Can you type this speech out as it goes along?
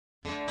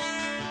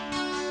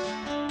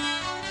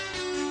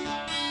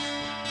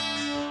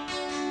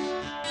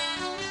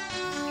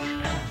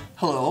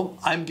Hello,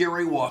 I'm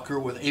Gary Walker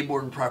with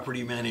Aborn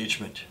Property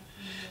Management.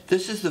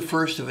 This is the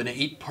first of an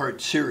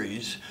 8-part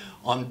series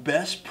on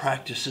best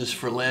practices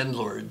for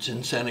landlords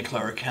in Santa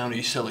Clara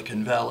County,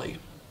 Silicon Valley.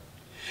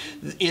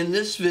 In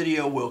this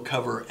video, we'll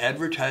cover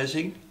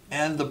advertising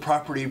and the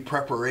property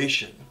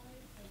preparation.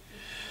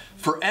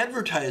 For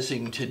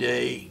advertising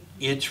today,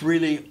 it's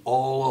really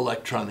all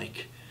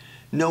electronic.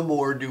 No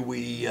more do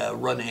we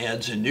run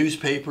ads in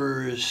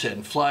newspapers,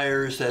 send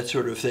flyers, that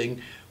sort of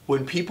thing.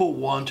 When people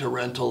want a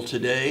rental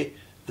today,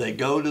 they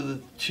go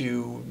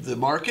to the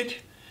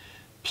market,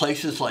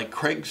 places like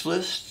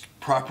Craigslist,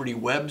 property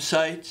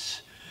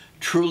websites,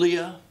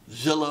 Trulia,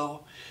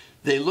 Zillow.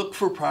 They look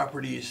for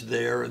properties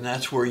there, and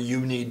that's where you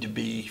need to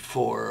be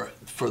for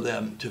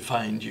them to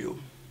find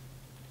you.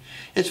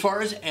 As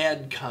far as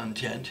ad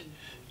content,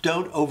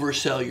 don't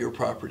oversell your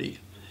property.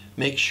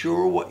 Make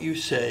sure what you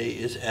say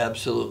is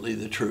absolutely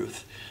the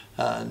truth.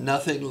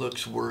 Nothing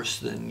looks worse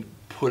than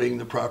putting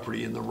the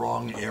property in the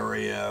wrong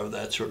area or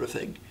that sort of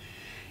thing.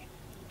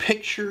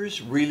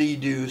 Pictures really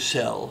do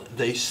sell.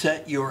 They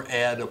set your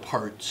ad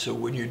apart. So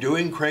when you're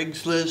doing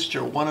Craigslist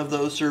or one of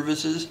those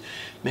services,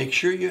 make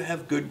sure you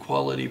have good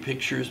quality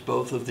pictures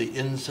both of the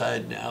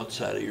inside and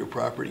outside of your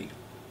property.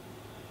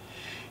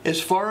 As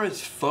far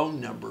as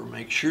phone number,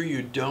 make sure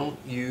you don't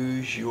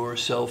use your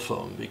cell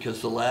phone,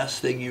 because the last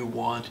thing you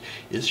want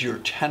is your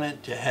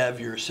tenant to have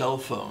your cell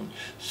phone,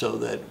 so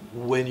that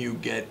when you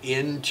get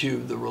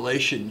into the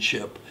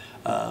relationship,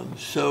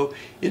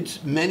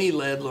 many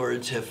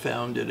landlords have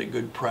found it a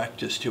good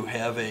practice to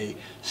have a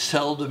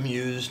seldom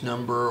used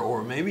number,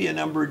 or maybe a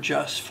number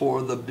just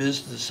for the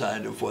business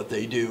side of what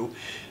they do,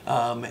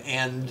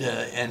 and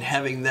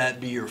having that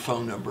be your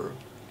phone number.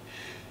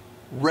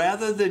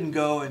 Rather than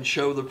go and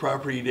show the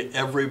property to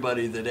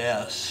everybody that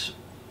asks,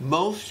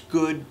 most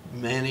good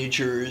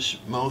managers,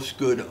 most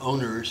good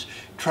owners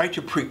try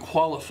to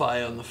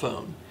pre-qualify on the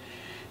phone.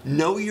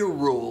 Know your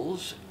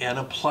rules and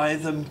apply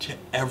them to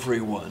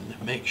everyone.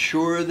 Make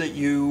sure that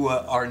you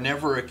are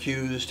never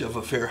accused of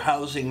a fair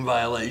housing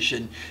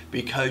violation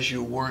because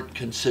you weren't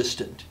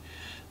consistent.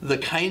 The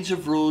kinds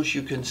of rules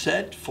you can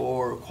set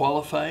for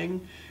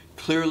qualifying,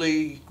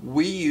 clearly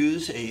we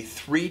use a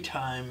 3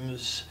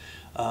 times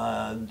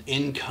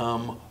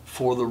income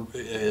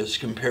as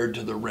compared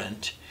to the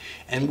rent,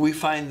 and we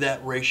find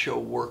that ratio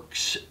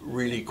works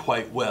really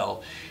quite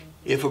well.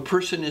 If a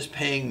person is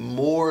paying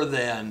more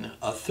than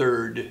a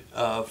third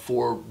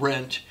for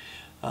rent,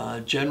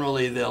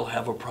 generally they'll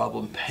have a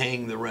problem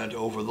paying the rent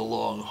over the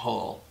long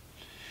haul.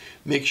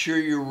 Make sure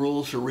your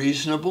rules are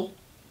reasonable.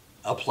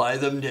 Apply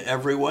them to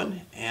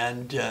everyone,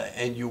 and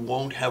you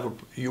won't have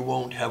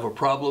a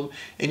problem.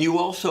 And you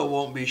also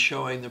won't be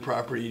showing the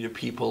property to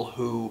people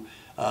who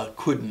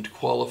couldn't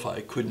qualify,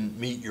 couldn't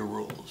meet your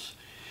rules.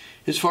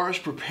 As far as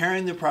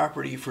preparing the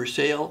property for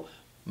sale,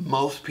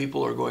 most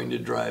people are going to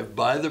drive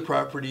by the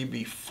property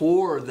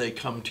before they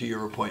come to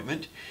your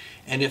appointment,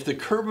 and if the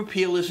curb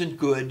appeal isn't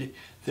good,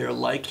 they're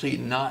likely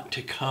not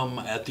to come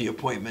at the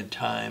appointment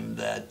time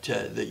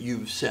that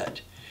you've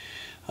set.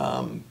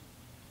 The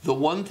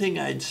one thing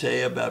I'd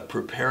say about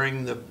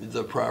preparing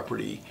the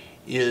property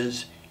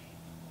is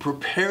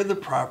prepare the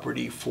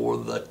property for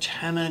the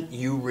tenant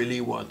you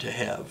really want to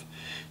have.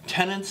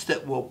 Tenants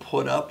that will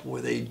put up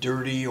with a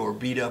dirty or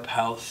beat up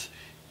house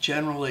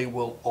generally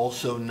will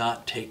also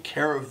not take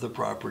care of the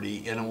property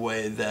in a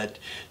way that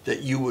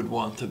you would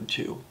want them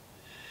to.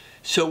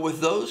 So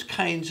with those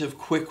kinds of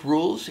quick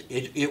rules,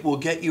 it will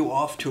get you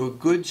off to a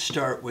good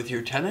start with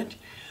your tenant.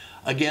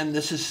 Again,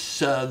 this is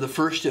the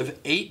first of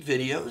 8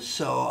 videos,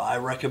 so I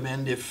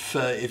recommend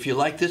if you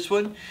like this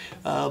one,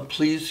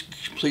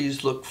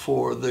 please look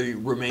for the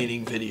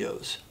remaining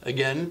videos.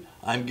 Again,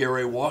 I'm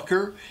Gary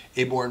Walker,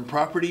 Aborn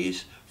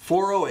Properties,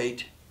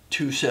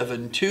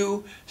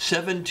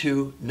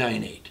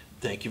 408-272-7298.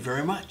 Thank you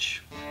very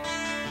much.